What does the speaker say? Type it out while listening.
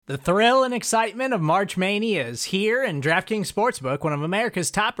The thrill and excitement of March Mania is here, and DraftKings Sportsbook, one of America's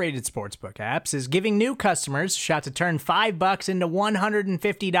top-rated sportsbook apps, is giving new customers a shot to turn $5 into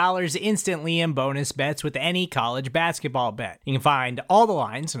 $150 instantly in bonus bets with any college basketball bet. You can find all the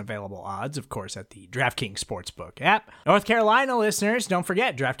lines and available odds, of course, at the DraftKings Sportsbook app. North Carolina listeners, don't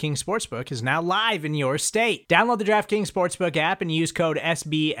forget, DraftKings Sportsbook is now live in your state. Download the DraftKings Sportsbook app and use code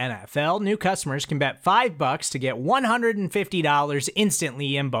SBNFL. New customers can bet $5 to get $150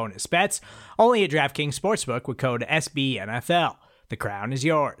 instantly in bonus bets, only at DraftKings Sportsbook with code SBNFL. The crown is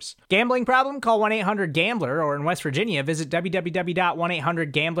yours. Gambling problem? Call 1-800-GAMBLER, or in West Virginia, visit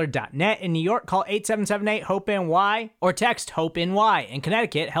www.1800gambler.net. In New York, call 877-8-HOPE-NY or text HOPE-NY. In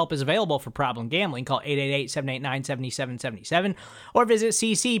Connecticut, help is available for problem gambling. Call 888-789-7777 or visit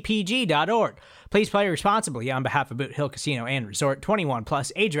ccpg.org. Please play responsibly on behalf of Boot Hill Casino and Resort. 21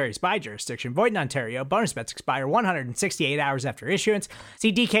 plus, age varies by jurisdiction. Void in Ontario. Bonus bets expire 168 hours after issuance.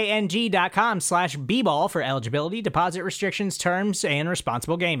 See dkng.com/bball for eligibility, deposit restrictions, terms, and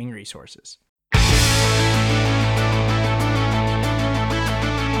responsible gaming resources.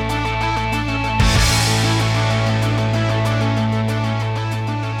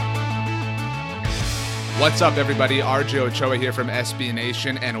 What's up, everybody? RJ Ochoa here from SB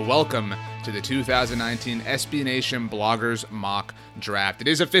Nation, and welcome to the 2019 SB Nation Bloggers Mock Draft. It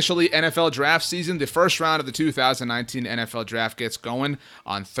is officially NFL draft season. The first round of the 2019 NFL draft gets going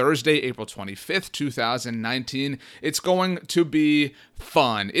on Thursday, April 25th, 2019. It's going to be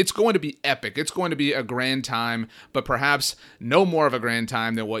fun. It's going to be epic. It's going to be a grand time, but perhaps no more of a grand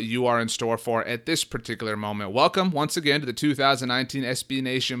time than what you are in store for at this particular moment. Welcome once again to the 2019 SB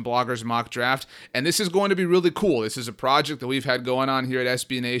Nation Bloggers Mock Draft, and this is going to be really cool. This is a project that we've had going on here at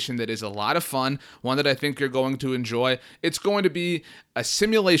SB Nation that is a lot of fun, one that I think you're going to enjoy. It's going to be a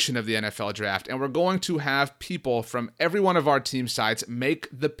simulation of the NFL draft, and we're going to have people from every one of our team sites make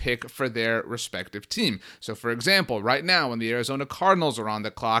the pick for their respective team. So for example, right now when the Arizona Cardinals are on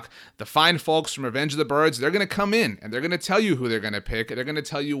the clock, the fine folks from Revenge of the Birds, they're going to come in and they're going to tell you who they're going to pick. They're going to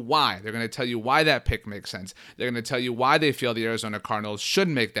tell you why. They're going to tell you why that pick makes sense. They're going to tell you why they feel the Arizona Cardinals should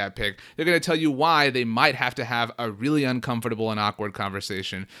make that pick. They're going to tell you why they might have to have a really uncomfortable and awkward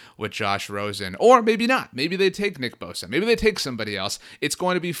conversation with Josh Rosen. Or maybe not. Maybe they take Nick Bosa. Maybe they take somebody else. It's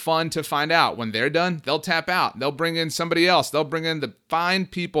going to be fun to find out. When they're done, they'll tap out. They'll bring in somebody else. They'll bring in the fine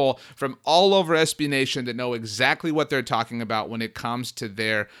people from all over SB Nation that know exactly what they're talking about when it comes to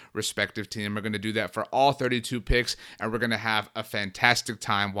their respective team. We're going to do that for all 32 picks, and we're going to have a fantastic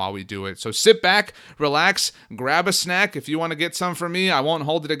time while we do it. So sit back, relax, grab a snack. If you want to get some from me, I won't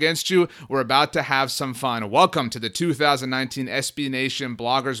hold it against you. We're about to have some fun. Welcome to the 2019 SB Nation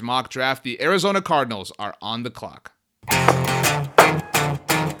Bloggers Mock Draft. The Arizona Cardinals are on the clock.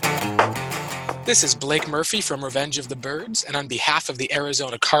 This is Blake Murphy from Revenge of the Birds, and on behalf of the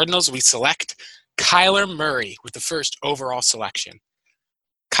Arizona Cardinals, we select Kyler Murray with the first overall selection.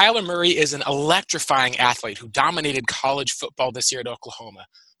 Kyler Murray is an electrifying athlete who dominated college football this year at Oklahoma,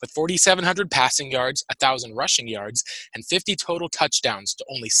 with 4,700 passing yards, 1,000 rushing yards, and 50 total touchdowns to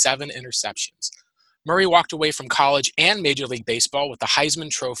only 7 interceptions. Murray walked away from college and Major League Baseball with the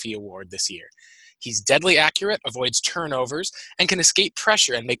Heisman Trophy Award this year. He's deadly accurate, avoids turnovers, and can escape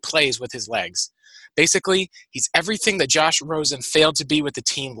pressure and make plays with his legs. Basically, he's everything that Josh Rosen failed to be with the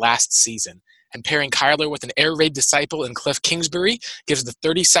team last season. And pairing Kyler with an air raid disciple in Cliff Kingsbury gives the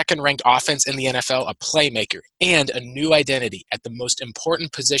 32nd ranked offense in the NFL a playmaker and a new identity at the most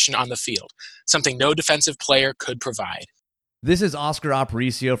important position on the field, something no defensive player could provide. This is Oscar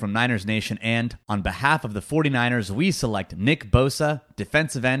Aparicio from Niners Nation, and on behalf of the 49ers, we select Nick Bosa,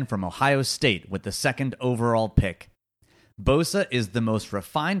 defensive end from Ohio State, with the second overall pick. Bosa is the most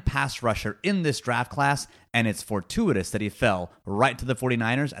refined pass rusher in this draft class, and it's fortuitous that he fell right to the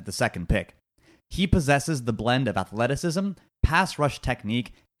 49ers at the second pick. He possesses the blend of athleticism, pass rush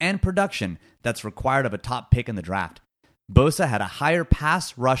technique, and production that's required of a top pick in the draft. Bosa had a higher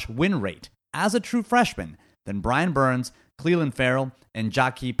pass rush win rate as a true freshman than Brian Burns, Cleveland Farrell, and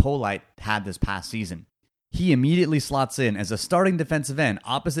Jackie Polite had this past season. He immediately slots in as a starting defensive end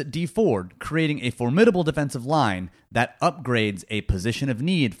opposite Dee Ford, creating a formidable defensive line that upgrades a position of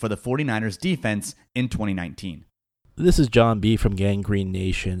need for the 49ers defense in 2019. This is John B. from Gangrene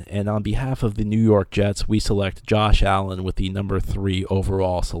Nation, and on behalf of the New York Jets, we select Josh Allen with the number 3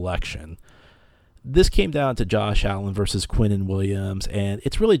 overall selection. This came down to Josh Allen versus Quinnen Williams, and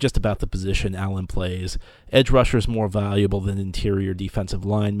it's really just about the position Allen plays. Edge rusher is more valuable than interior defensive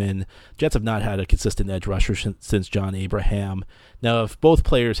linemen. Jets have not had a consistent edge rusher since John Abraham. Now, if both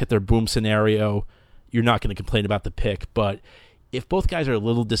players hit their boom scenario, you're not going to complain about the pick, but if both guys are a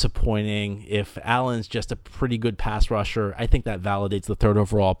little disappointing, if Allen's just a pretty good pass rusher, I think that validates the third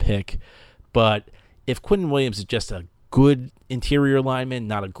overall pick. But if Quinnen Williams is just a good interior lineman,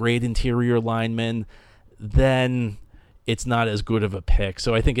 not a great interior lineman, then it's not as good of a pick.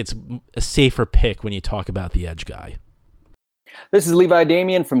 So I think it's a safer pick when you talk about the edge guy. This is Levi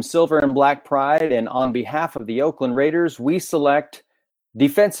Damien from Silver and Black Pride, and on behalf of the Oakland Raiders, we select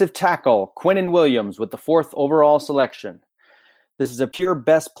defensive tackle Quinnen Williams with the 4th overall selection. This is a pure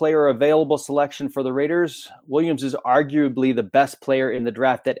best player available selection for the Raiders. Williams is arguably the best player in the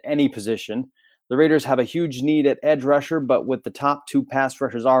draft at any position. The Raiders have a huge need at edge rusher, but with the top 2 pass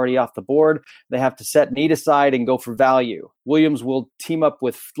rushers already off the board, they have to set need aside and go for value. Williams will team up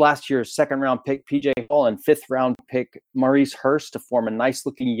with last year's 2nd-round pick P.J. Hall and 5th-round pick Maurice Hurst to form a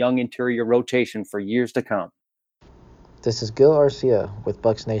nice-looking young interior rotation for years to come. This is Gil Arcia with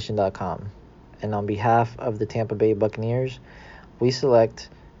BucksNation.com, and on behalf of the Tampa Bay Buccaneers, we select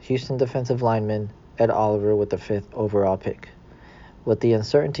Houston defensive lineman Ed Oliver with the 5th overall pick. With the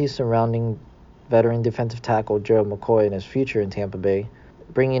uncertainty surrounding veteran defensive tackle Gerald McCoy and his future in Tampa Bay,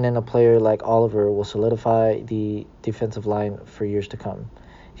 bringing in a player like Oliver will solidify the defensive line for years to come.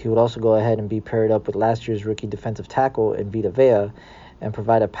 He would also go ahead and be paired up with last year's rookie defensive tackle in Vita Vea and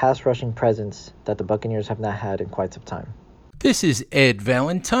provide a pass rushing presence that the Buccaneers have not had in quite some time. This is Ed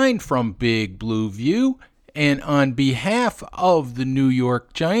Valentine from Big Blue View, and on behalf of the New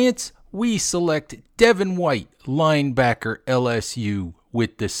York Giants, we select Devin White, linebacker, LSU,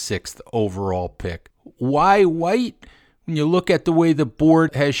 with the 6th overall pick. Why White? When you look at the way the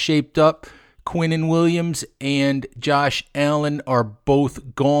board has shaped up, Quinnen Williams and Josh Allen are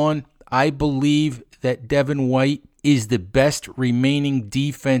both gone. I believe that Devin White is the best remaining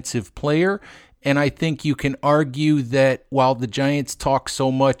defensive player, and I think you can argue that while the Giants talk so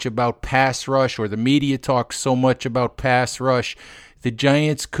much about pass rush, or the media talks so much about pass rush, the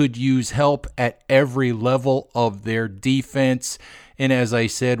Giants could use help at every level of their defense. And as I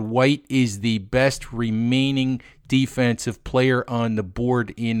said, White is the best remaining defensive player on the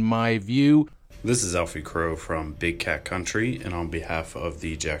board in my view. This is Alfie Crow from Big Cat Country, and on behalf of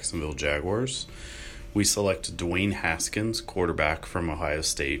the Jacksonville Jaguars, we select Dwayne Haskins, quarterback from Ohio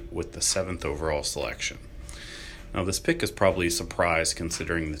State, with the 7th overall selection. Now, this pick is probably a surprise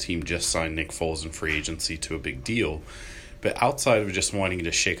considering the team just signed Nick Foles in free agency to a big deal, but outside of just wanting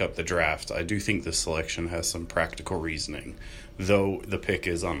to shake up the draft, I do think this selection has some practical reasoning, though the pick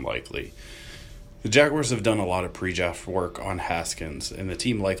is unlikely. The Jaguars have done a lot of pre-draft work on Haskins, and the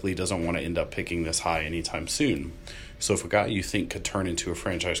team likely doesn't want to end up picking this high anytime soon. So if a guy you think could turn into a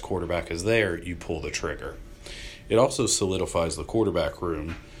franchise quarterback is there, you pull the trigger. It also solidifies the quarterback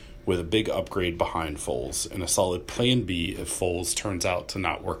room with a big upgrade behind Foles and a solid plan B if Foles turns out to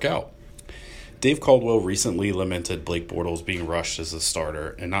not work out. Dave Caldwell recently lamented Blake Bortles being rushed as a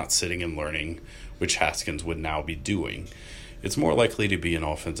starter and not sitting and learning, which Haskins would now be doing. It's more likely to be an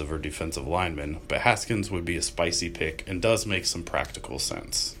offensive or defensive lineman, but Haskins would be a spicy pick and does make some practical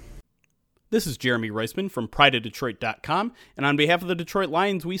sense. This is Jeremy Reisman from PrideOfDetroit.com, and on behalf of the Detroit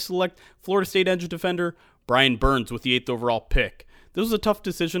Lions, we select Florida State edge defender Brian Burns with the 8th overall pick. This was a tough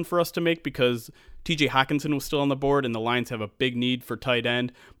decision for us to make because TJ Hockenson was still on the board and the Lions have a big need for tight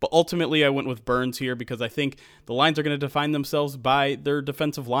end, but ultimately I went with Burns here because I think the Lions are going to define themselves by their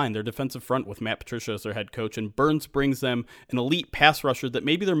defensive line, their defensive front with Matt Patricia as their head coach, and Burns brings them an elite pass rusher that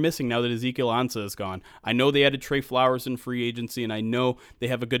maybe they're missing now that Ezekiel Ansah is gone. I know they added Trey Flowers in free agency, and I know they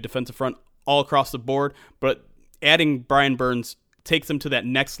have a good defensive front all across the board, but adding Brian Burns takes them to that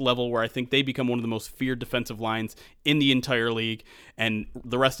next level where I think they become one of the most feared defensive lines in the entire league, and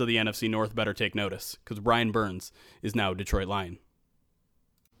the rest of the NFC North better take notice because Brian Burns is now a Detroit Lion.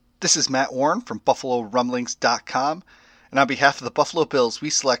 This is Matt Warren from BuffaloRumblings.com, and on behalf of the Buffalo Bills, we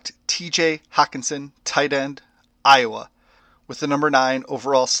select TJ Hockenson, tight end, Iowa, with the number 9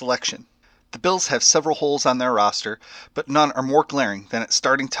 overall selection. The Bills have several holes on their roster, but none are more glaring than at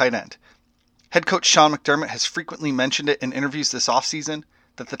starting tight end. Head coach Sean McDermott has frequently mentioned it in interviews this offseason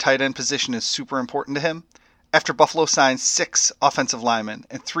that the tight end position is super important to him. After Buffalo signs 6 offensive linemen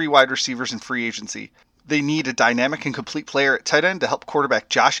and 3 wide receivers in free agency, they need a dynamic and complete player at tight end to help quarterback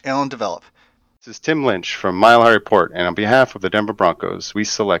Josh Allen develop. This is Tim Lynch from Mile High Report, and on behalf of the Denver Broncos, we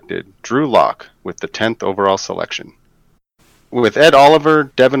selected Drew Lock with the 10th overall selection. With Ed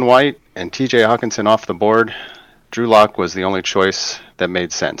Oliver, Devin White, and TJ Hockenson off the board, Drew Lock was the only choice that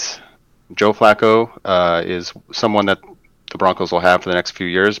made sense. Joe Flacco is someone that the Broncos will have for the next few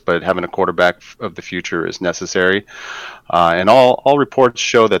years, but having a quarterback of the future is necessary. And all reports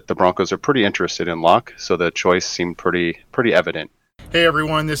show that the Broncos are pretty interested in Lock, so the choice seemed pretty evident. Hey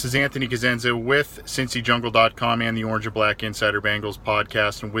everyone, this is Anthony Cosenza with CincyJungle.com and the Orange and Black Insider Bengals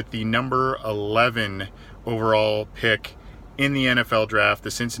podcast, and with the number 11 overall pick in the NFL draft,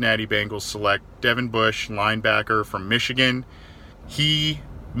 the Cincinnati Bengals select Devin Bush, linebacker from Michigan. He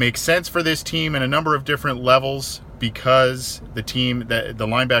makes sense for this team in a number of different levels because the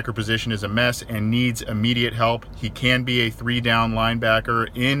linebacker position is a mess and needs immediate help. He can be a 3-down linebacker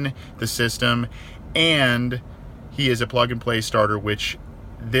in the system, and he is a plug-and-play starter, which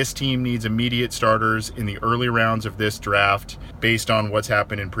this team needs immediate starters in the early rounds of this draft based on what's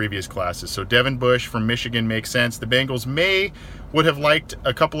happened in previous classes. So Devin Bush from Michigan makes sense. The Bengals would have liked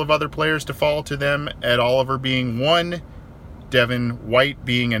a couple of other players to fall to them, Ed Oliver being one, Devin White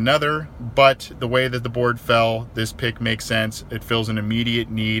being another, but the way that the board fell, this pick makes sense. It fills an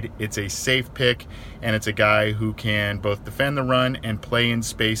immediate need. It's a safe pick, and it's a guy who can both defend the run and play in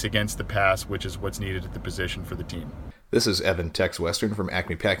space against the pass, which is what's needed at the position for the team. This is Evan Tex Western from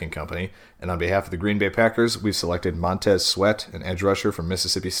Acme Packing Company, and on behalf of the Green Bay Packers, we've selected Montez Sweat, an edge rusher from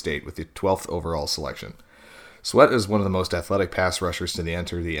Mississippi State, with the 12th overall selection. Sweat is one of the most athletic pass rushers to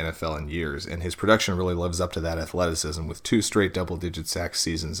enter the NFL in years, and his production really lives up to that athleticism with 2 straight double-digit sack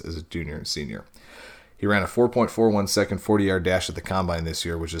seasons as a junior and senior. He ran a 4.41 second 40-yard dash at the Combine this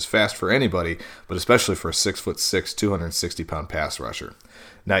year, which is fast for anybody, but especially for a 6'6", 260-pound pass rusher.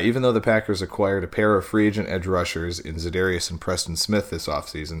 Now, even though the Packers acquired a pair of free agent edge rushers in Za'Darius and Preston Smith this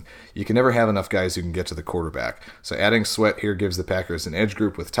offseason, you can never have enough guys who can get to the quarterback. So adding Sweat here gives the Packers an edge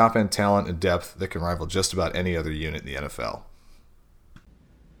group with top-end talent and depth that can rival just about any other unit in the NFL.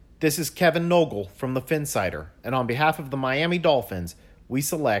 This is Kevin Nogle from the Finsider, and on behalf of the Miami Dolphins, we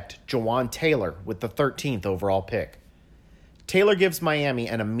select Jawan Taylor with the 13th overall pick. Taylor gives Miami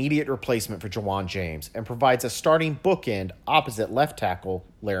an immediate replacement for Jawan James and provides a starting bookend opposite left tackle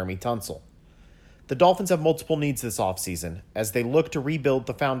Laramie Tunsil. The Dolphins have multiple needs this offseason as they look to rebuild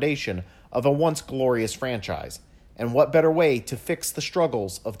the foundation of a once glorious franchise, and what better way to fix the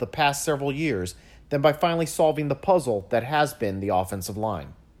struggles of the past several years than by finally solving the puzzle that has been the offensive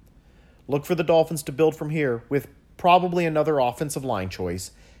line. Look for the Dolphins to build from here with probably another offensive line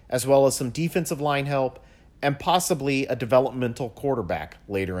choice, as well as some defensive line help and possibly a developmental quarterback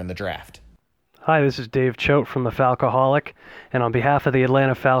later in the draft. Hi, this is Dave Choate from the Falcoholic, and on behalf of the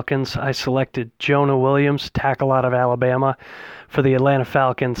Atlanta Falcons, I selected Jonah Williams, tackle out of Alabama, for the Atlanta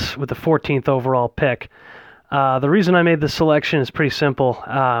Falcons with the 14th overall pick. The reason I made this selection is pretty simple.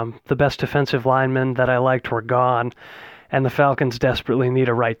 The best defensive linemen that I liked were gone, and the Falcons desperately need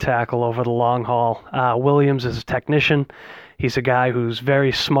a right tackle over the long haul. Williams is a technician. He's a guy who's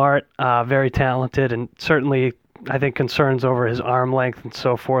very smart, very talented, and certainly I think concerns over his arm length and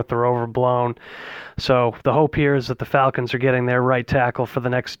so forth are overblown. So the hope here is that the Falcons are getting their right tackle for the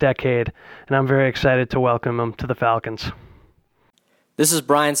next decade, and I'm very excited to welcome him to the Falcons. This is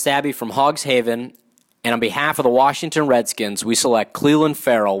Brian Stabby from Hogs Haven, and on behalf of the Washington Redskins, we select Clelin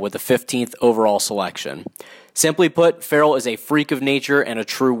Ferrell with the 15th overall selection. Simply put, Ferrell is a freak of nature and a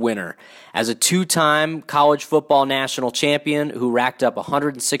true winner. As a 2-time college football national champion who racked up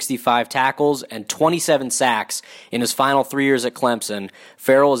 165 tackles and 27 sacks in his final 3 years at Clemson,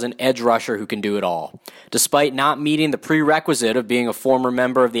 Ferrell is an edge rusher who can do it all. Despite not meeting the prerequisite of being a former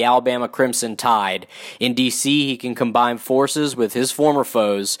member of the Alabama Crimson Tide, in D.C. he can combine forces with his former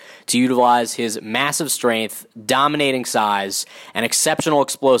foes to utilize his massive strength, dominating size, and exceptional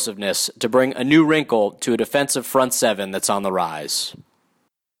explosiveness to bring a new wrinkle to a defensive front seven that's on the rise.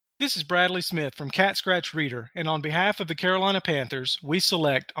 This is Bradley Smith from Cat Scratch Reader, and on behalf of the Carolina Panthers, we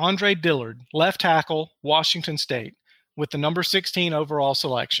select Andre Dillard, left tackle, Washington State, with the number 16 overall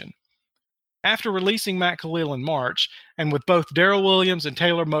selection. After releasing Matt Khalil in March, and with both Darrell Williams and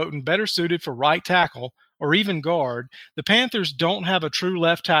Taylor Moton better suited for right tackle or even guard, the Panthers don't have a true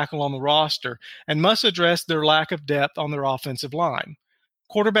left tackle on the roster and must address their lack of depth on their offensive line.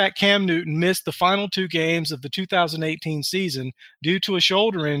 Quarterback Cam Newton missed the final 2 games of the 2018 season due to a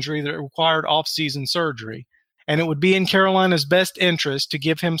shoulder injury that required off-season surgery, and it would be in Carolina's best interest to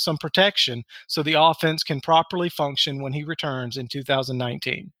give him some protection so the offense can properly function when he returns in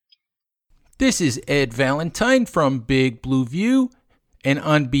 2019. This is Ed Valentine from Big Blue View, and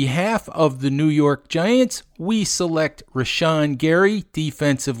on behalf of the New York Giants, we select Rashawn Gary,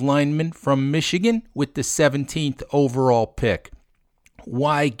 defensive lineman from Michigan, with the 17th overall pick.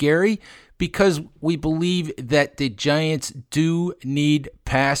 Why Gary? Because we believe that the Giants do need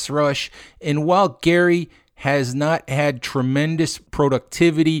pass rush, and while Gary has not had tremendous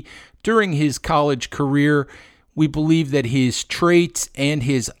productivity during his college career, we believe that his traits and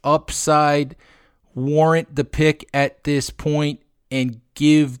his upside warrant the pick at this point, and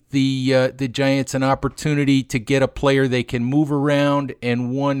give the Giants an opportunity to get a player they can move around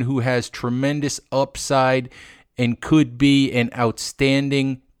and one who has tremendous upside and could be an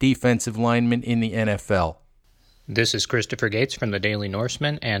outstanding defensive lineman in the NFL. This is Christopher Gates from the Daily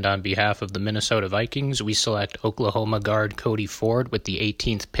Norseman, and on behalf of the Minnesota Vikings, we select Oklahoma guard Cody Ford with the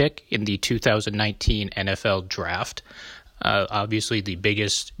 18th pick in the 2019 NFL Draft. Obviously, the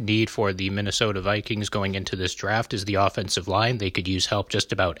biggest need for the Minnesota Vikings going into this draft is the offensive line. They could use help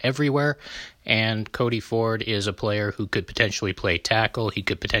just about everywhere, and Cody Ford is a player who could potentially play tackle. He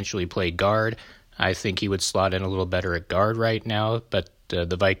could potentially play guard. I think he would slot in a little better at guard right now, but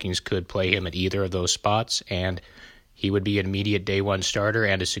the Vikings could play him at either of those spots, and he would be an immediate day one starter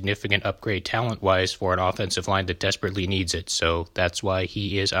and a significant upgrade talent-wise for an offensive line that desperately needs it. So that's why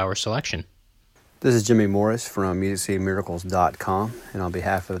he is our selection. This is Jimmy Morris from MusicCityMiracles.com, and on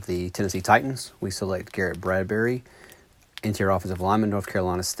behalf of the Tennessee Titans, we select Garrett Bradbury, interior offensive lineman, North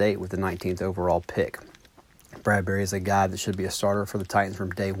Carolina State, with the 19th overall pick. Bradbury is a guy that should be a starter for the Titans from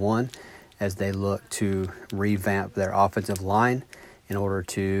day one as they look to revamp their offensive line in order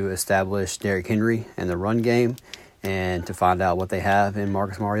to establish Derrick Henry and the run game and to find out what they have in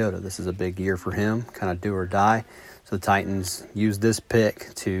Marcus Mariota. This is a big year for him, kind of do or die. So the Titans use this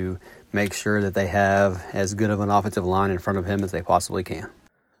pick to make sure that they have as good of an offensive line in front of him as they possibly can.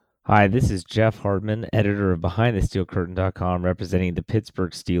 Hi, this is Jeff Hartman, editor of BehindTheSteelCurtain.com, representing the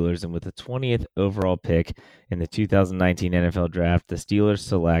Pittsburgh Steelers. And with the 20th overall pick in the 2019 NFL Draft, the Steelers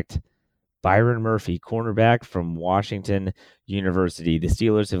select Byron Murphy, cornerback from Washington University. The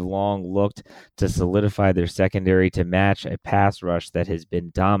Steelers have long looked to solidify their secondary to match a pass rush that has been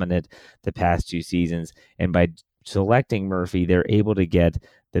dominant the past two seasons. And by selecting Murphy, they're able to get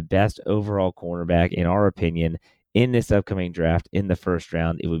the best overall cornerback, in our opinion, in this upcoming draft in the first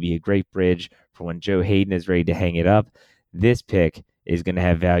round. It would be a great bridge for when Joe Hayden is ready to hang it up. This pick is going to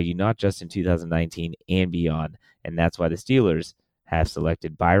have value not just in 2019 and beyond. And that's why the Steelers have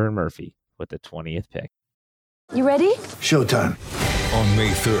selected Byron Murphy with the 20th pick. You ready? Showtime. On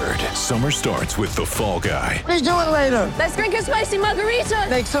May 3rd, summer starts with The Fall Guy. Let's do it later. Let's drink a spicy margarita.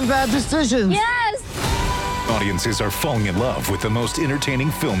 Make some bad decisions. Yes. Audiences are falling in love with the most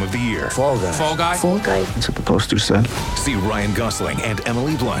entertaining film of the year. Fall Guy. Fall Guy? Fall Guy. That's what the poster said. See Ryan Gosling and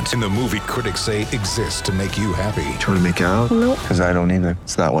Emily Blunt in the movie critics say exists to make you happy. Trying to make it out? Nope. Because I don't either.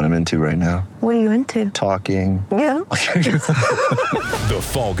 It's not what I'm into right now. What are you into? Talking. Yeah. The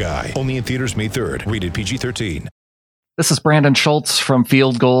Fall Guy. Only in theaters May 3rd. Rated PG-13. This is Brandon Schultz from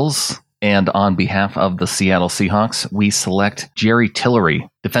Field Goals. And on behalf of the Seattle Seahawks, we select Jerry Tillery,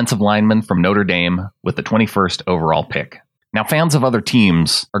 defensive lineman from Notre Dame, with the 21st overall pick. Now, fans of other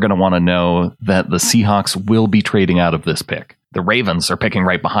teams are going to want to know that the Seahawks will be trading out of this pick. The Ravens are picking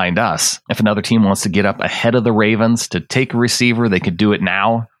right behind us. If another team wants to get up ahead of the Ravens to take a receiver, they could do it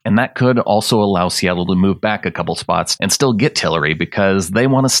now. And that could also allow Seattle to move back a couple spots and still get Tillery because they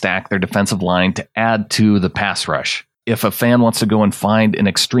want to stack their defensive line to add to the pass rush. If a fan wants to go and find an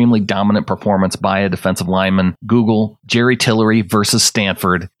extremely dominant performance by a defensive lineman, Google Jerry Tillery versus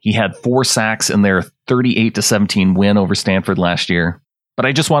Stanford. He had 4 sacks in their 38-17 win over Stanford last year. But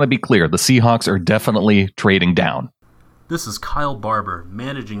I just want to be clear, the Seahawks are definitely trading down. This is Kyle Barber,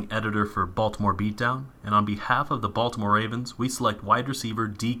 managing editor for Baltimore Beatdown, and on behalf of the Baltimore Ravens, we select wide receiver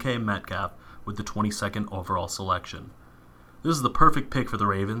DK Metcalf with the 22nd overall selection. This is the perfect pick for the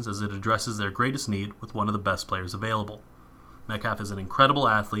Ravens as it addresses their greatest need with one of the best players available. Metcalf is an incredible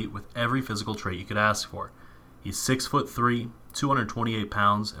athlete with every physical trait you could ask for. He's 6'3", 228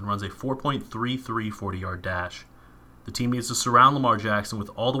 pounds, and runs a 4.33 40-yard dash. The team needs to surround Lamar Jackson with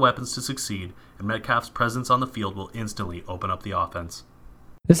all the weapons to succeed, and Metcalf's presence on the field will instantly open up the offense.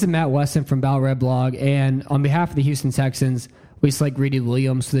 This is Matt Weston from Battle Red Blog, and on behalf of the Houston Texans, we select Greedy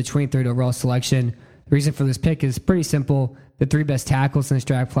Williams for the 23rd overall selection. The reason for this pick is pretty simple. The 3 best tackles in this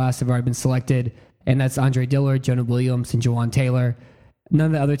draft class have already been selected, and that's Andre Dillard, Jonah Williams, and Jawan Taylor. None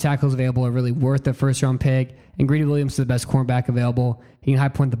of the other tackles available are really worth the first-round pick, and Greedy Williams is the best cornerback available. He can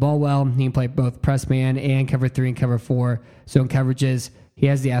high-point the ball well. He can play both press man and cover 3 and cover 4 zone coverages. He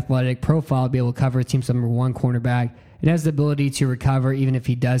has the athletic profile to be able to cover a team's number 1 cornerback and has the ability to recover even if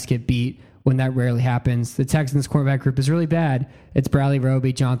he does get beat, when that rarely happens. The Texans cornerback group is really bad. It's Bradley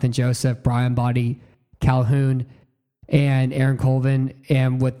Roby, Jonathan Joseph, Brian Body, Calhoun, and Aaron Colvin,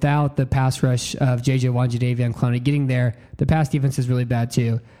 and without the pass rush of J.J. Watt, Jadeveon Clowney getting there, the pass defense is really bad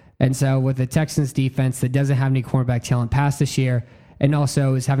too. And so with the Texans defense that doesn't have any cornerback talent past this year, and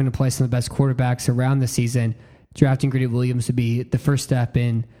also is having to play some of the best quarterbacks around the season, drafting Greedy Williams would be the first step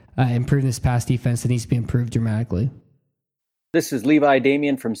in improving this pass defense that needs to be improved dramatically. This is Levi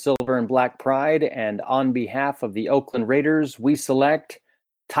Damien from Silver and Black Pride, and on behalf of the Oakland Raiders, we select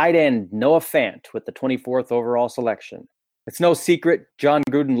tight end Noah Fant with the 24th overall selection. It's no secret John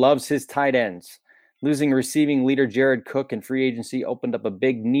Gruden loves his tight ends. Losing receiving leader Jared Cook in free agency opened up a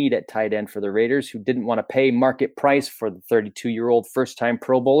big need at tight end for the Raiders, who didn't want to pay market price for the 32-year-old first-time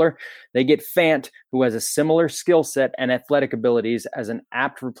Pro Bowler. They get Fant, who has a similar skill set and athletic abilities, as an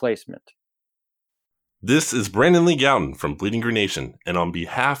apt replacement. This is Brandon Lee Gowton from Bleeding Green Nation, and on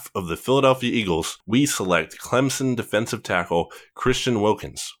behalf of the Philadelphia Eagles, we select Clemson defensive tackle Christian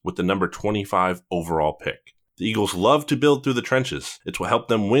Wilkins with the number 25 overall pick. The Eagles love to build through the trenches. It's what helped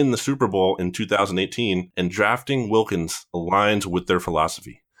them win the Super Bowl in 2018, and drafting Wilkins aligns with their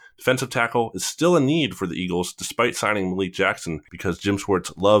philosophy. Defensive tackle is still a need for the Eagles despite signing Malik Jackson because Jim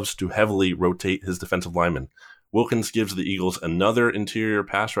Schwartz loves to heavily rotate his defensive linemen. Wilkins gives the Eagles another interior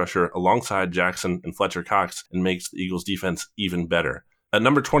pass rusher alongside Jackson and Fletcher Cox and makes the Eagles' defense even better. At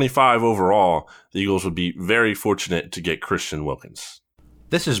number 25 overall, the Eagles would be very fortunate to get Christian Wilkins.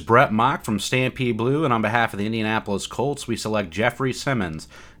 This is Brett Mock from Stampede Blue, and on behalf of the Indianapolis Colts, we select Jeffrey Simmons,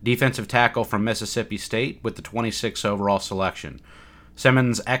 defensive tackle from Mississippi State, with the 26th overall selection.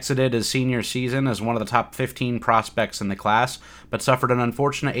 Simmons exited his senior season as one of the top 15 prospects in the class, but suffered an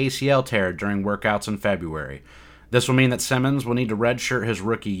unfortunate ACL tear during workouts in February. This will mean that Simmons will need to redshirt his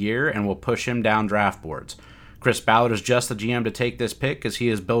rookie year and will push him down draft boards. Chris Ballard is just the GM to take this pick as he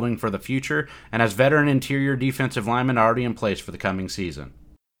is building for the future and has veteran interior defensive linemen already in place for the coming season.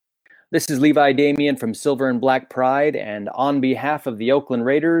 This is Levi Damien from Silver and Black Pride, and on behalf of the Oakland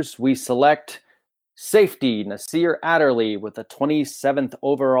Raiders, we select safety Nasir Adderley with the 27th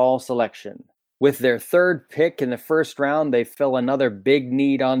overall selection. With their third pick in the first round, they fill another big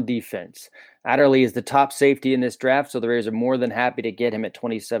need on defense. Adderley is the top safety in this draft, so the Raiders are more than happy to get him at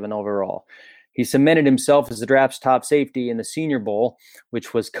 27 overall. He cemented himself as the draft's top safety in the Senior Bowl,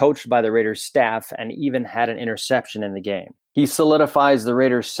 which was coached by the Raiders staff and even had an interception in the game. He solidifies the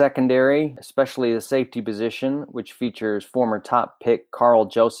Raiders secondary, especially the safety position, which features former top pick Carl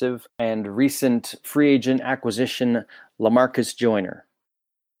Joseph and recent free agent acquisition LaMarcus Joyner.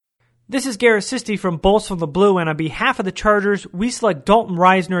 This is Garrett Sisti from Bolts from the Blue, and on behalf of the Chargers, we select Dalton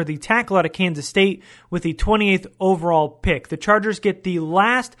Reisner, the tackle out of Kansas State, with the 28th overall pick. The Chargers get the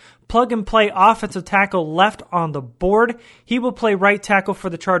last plug-and-play offensive tackle left on the board. He will play right tackle for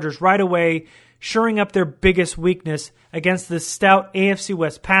the Chargers right away, shoring up their biggest weakness against the stout AFC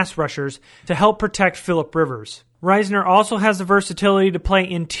West pass rushers to help protect Phillip Rivers. Reisner also has the versatility to play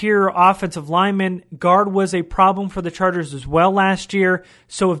interior offensive lineman. Guard was a problem for the Chargers as well last year,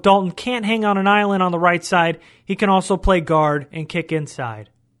 so if Dalton can't hang on an island on the right side, he can also play guard and kick inside.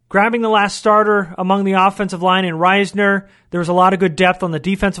 Grabbing the last starter among the offensive line in Reisner, there was a lot of good depth on the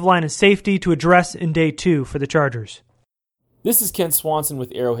defensive line and safety to address in day 2 for the Chargers. This is Kent Swanson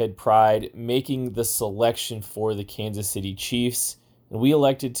with Arrowhead Pride, making the selection for the Kansas City Chiefs. And we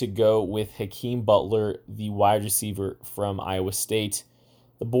elected to go with Hakeem Butler, the wide receiver from Iowa State.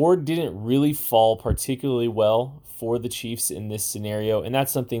 The board didn't really fall particularly well for the Chiefs in this scenario, and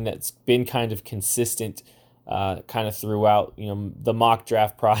that's something that's been kind of consistent kind of throughout, the mock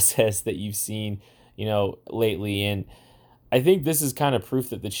draft process that you've seen, lately. And I think this is kind of proof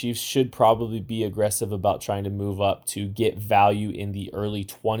that the Chiefs should probably be aggressive about trying to move up to get value in the early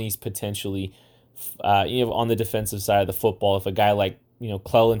 20s potentially, on the defensive side of the football if a guy like,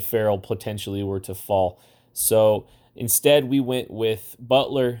 Clelin Ferrell potentially were to fall. So instead we went with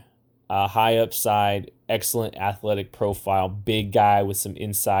Butler, high upside, excellent athletic profile, big guy with some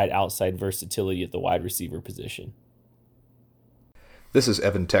inside-outside versatility at the wide receiver position. This is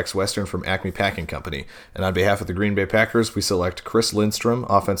Evan Tex Western from Acme Packing Company, and on behalf of the Green Bay Packers, we select Chris Lindstrom,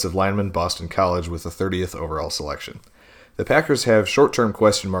 offensive lineman, Boston College, with the 30th overall selection. The Packers have short-term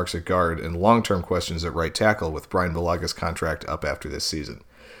question marks at guard and long-term questions at right tackle with Brian Balaga's contract up after this season.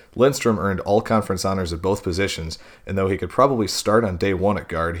 Lindstrom earned all-conference honors at both positions, and though he could probably start on day 1 at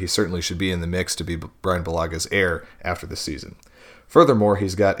guard, he certainly should be in the mix to be Brian Balaga's heir after the season. Furthermore,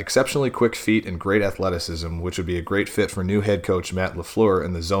 he's got exceptionally quick feet and great athleticism, which would be a great fit for new head coach Matt LaFleur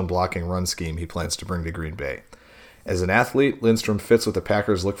and the zone-blocking run scheme he plans to bring to Green Bay. As an athlete, Lindstrom fits what the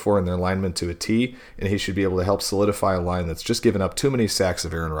Packers look for in their linemen to a T, and he should be able to help solidify a line that's just given up too many sacks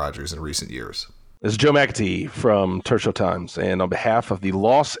of Aaron Rodgers in recent years. This is Joe McAtee from Tertial Times, and on behalf of the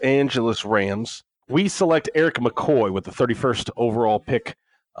Los Angeles Rams, we select Eric McCoy with the 31st overall pick.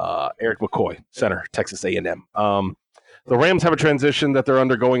 Eric McCoy, center, Texas A&M. The Rams have a transition that they're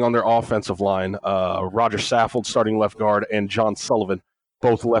undergoing on their offensive line. Roger Saffold, starting left guard, and John Sullivan,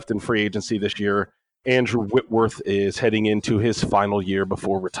 both left in free agency this year. Andrew Whitworth is heading into his final year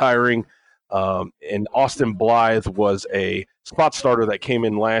before retiring. And Austin Blythe was a spot starter that came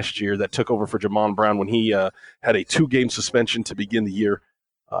in last year that took over for Jamon Brown when he had a 2-game suspension to begin the year.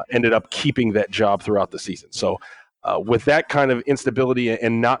 ended up keeping that job throughout the season. So with that kind of instability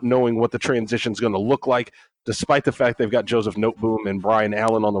and not knowing what the transition is going to look like, despite the fact they've got Joseph Noteboom and Brian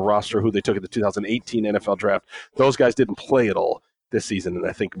Allen on the roster, who they took at the 2018 NFL draft, those guys didn't play at all this season. And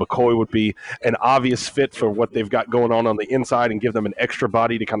I think McCoy would be an obvious fit for what they've got going on the inside and give them an extra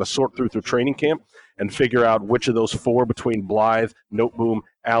body to kind of sort through training camp and figure out which of those four between Blythe, Noteboom,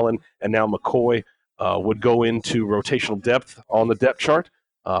 Allen, and now McCoy would go into rotational depth on the depth chart.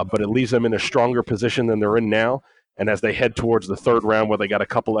 But it leaves them in a stronger position than they're in now. And as they head towards the third round where they got a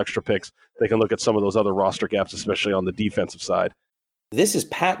couple extra picks, they can look at some of those other roster gaps, especially on the defensive side. This is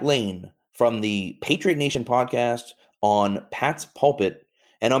Pat Lane from the Patriot Nation podcast on Pat's Pulpit.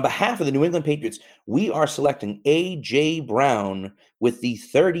 And on behalf of the New England Patriots, we are selecting A.J. Brown with the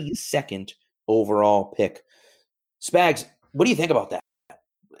 32nd overall pick. Spags, what do you think about that?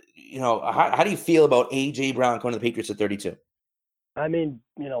 How do you feel about A.J. Brown going to the Patriots at 32? I mean,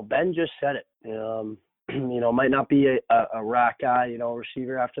 Ben just said it. Might not be a rack guy,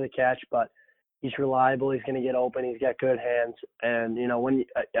 receiver after the catch, but he's reliable. He's going to get open. He's got good hands. And,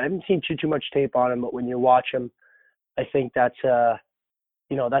 I haven't seen too much tape on him, but when you watch him, I think that's a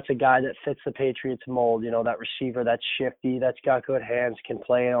guy that fits the Patriots mold, that receiver that's shifty, that's got good hands, can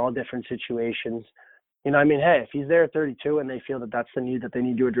play in all different situations. Hey, if he's there at 32 and they feel that that's the need that they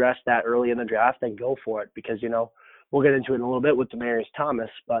need to address that early in the draft, then go for it because, we'll get into it in a little bit with Demaryius Thomas,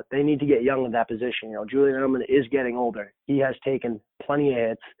 but they need to get young in that position. Julian Edelman is getting older. He has taken plenty of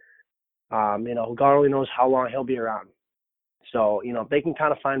hits. God only knows how long he'll be around. So, if they can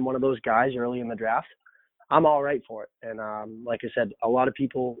kind of find one of those guys early in the draft, I'm all right for it. And like I said, a lot of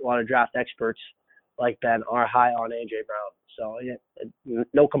people, a lot of draft experts like Ben are high on A.J. Brown. So, yeah,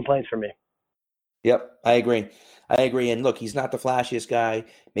 no complaints from me. Yep, I agree. And look, he's not the flashiest guy.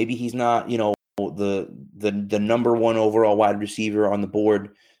 Maybe he's not, the number one overall wide receiver on the board.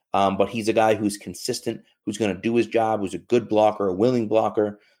 But he's a guy who's consistent, who's going to do his job, who's a good blocker, a willing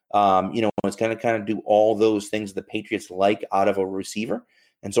blocker. It's going to kind of do all those things the Patriots like out of a receiver.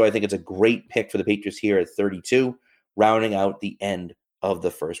 And so I think it's a great pick for the Patriots here at 32, rounding out the end of the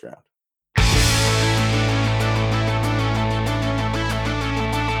first round.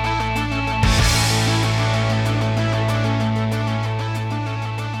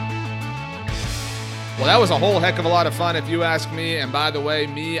 Well, that was a whole heck of a lot of fun if you ask me. And by the way,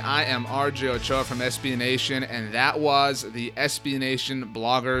 I am RJ Ochoa from SB Nation, and that was the SB Nation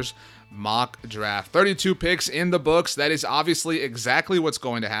Bloggers mock draft. 32 picks in the books. That is obviously exactly what's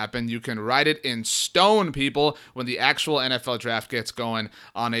going to happen. You can write it in stone, people, when the actual NFL draft gets going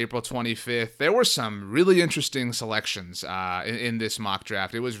on April 25th. There were some really interesting selections in this mock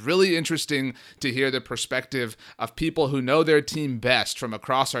draft. It was really interesting to hear the perspective of people who know their team best from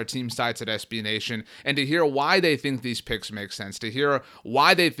across our team sites at SB Nation, and to hear why they think these picks make sense, to hear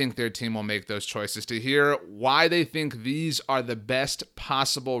why they think their team will make those choices, to hear why they think these are the best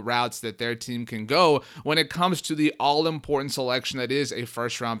possible routes that their team can go when it comes to the all-important selection that is a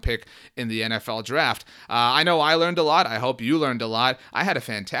first-round pick in the NFL draft. I know I learned a lot. I hope you learned a lot. I had a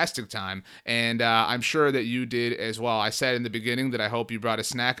fantastic time, and I'm sure that you did as well. I said in the beginning that I hope you brought a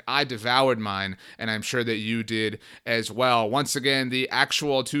snack. I devoured mine, and I'm sure that you did as well. Once again, the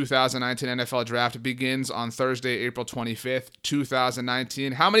actual 2019 NFL draft begins on Thursday, April 25th,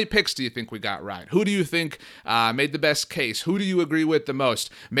 2019. How many picks do you think we got right? Who do you think made the best case? Who do you agree with the most?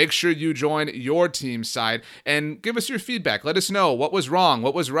 Make sure you join your team's side and give us your feedback. Let us know what was wrong,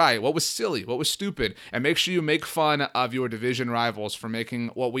 what was right, what was silly, what was stupid, and make sure you make fun of your division rivals for making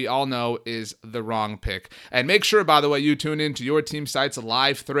what we all know is the wrong pick. And make sure, by the way, you tune in to your team site's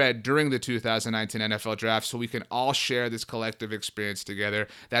live thread during the 2019 NFL draft so we can all share this collective experience together.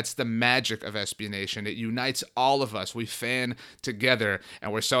 That's the magic of SB Nation. It unites all of us. We fan together,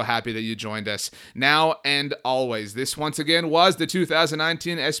 and we're so happy that you joined us now and always. This, once again, was the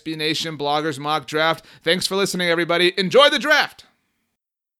 2019 SB Nation Bloggers Mock Draft. Thanks for listening, everybody. Enjoy the draft!